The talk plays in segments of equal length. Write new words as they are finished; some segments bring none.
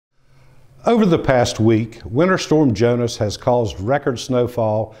Over the past week, Winter Storm Jonas has caused record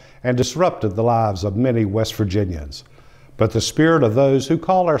snowfall and disrupted the lives of many West Virginians. But the spirit of those who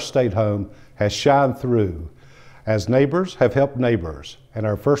call our state home has shined through, as neighbors have helped neighbors, and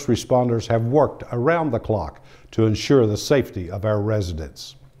our first responders have worked around the clock to ensure the safety of our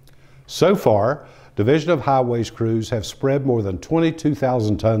residents. So far, Division of Highways crews have spread more than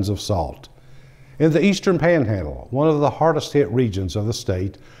 22,000 tons of salt. In the Eastern Panhandle, one of the hardest hit regions of the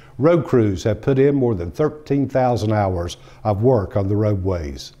state, road crews have put in more than 13,000 hours of work on the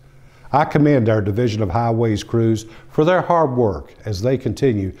roadways. I commend our Division of Highways crews for their hard work as they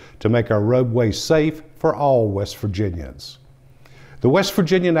continue to make our roadways safe for all West Virginians. The West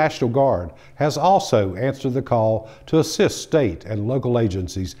Virginia National Guard has also answered the call to assist state and local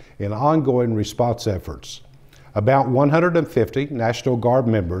agencies in ongoing response efforts. About 150 National Guard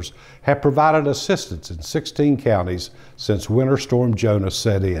members have provided assistance in 16 counties since Winter Storm Jonas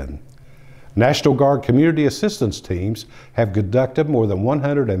set in. National Guard community assistance teams have conducted more than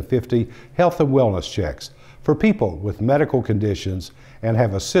 150 health and wellness checks for people with medical conditions and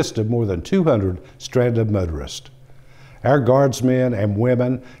have assisted more than 200 stranded motorists. Our Guardsmen and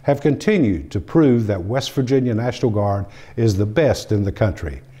women have continued to prove that West Virginia National Guard is the best in the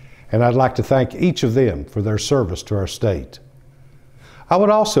country, and I'd like to thank each of them for their service to our state. I would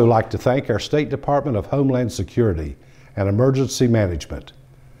also like to thank our State Department of Homeland Security and Emergency Management,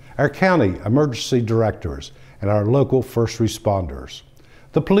 our county emergency directors, and our local first responders,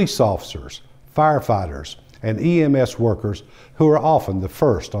 the police officers, firefighters, and EMS workers who are often the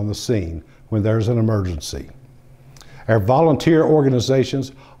first on the scene when there's an emergency. Our volunteer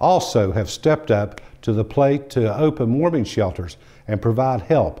organizations also have stepped up to the plate to open warming shelters and provide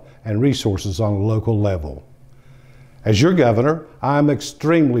help and resources on a local level. As your governor, I am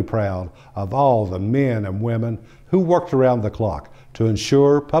extremely proud of all the men and women who worked around the clock to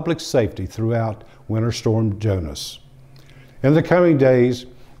ensure public safety throughout Winter Storm Jonas. In the coming days,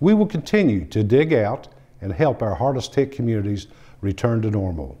 we will continue to dig out and help our hardest hit communities return to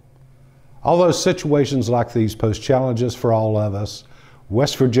normal. Although situations like these pose challenges for all of us,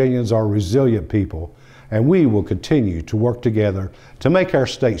 West Virginians are resilient people, and we will continue to work together to make our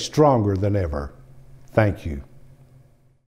state stronger than ever. Thank you.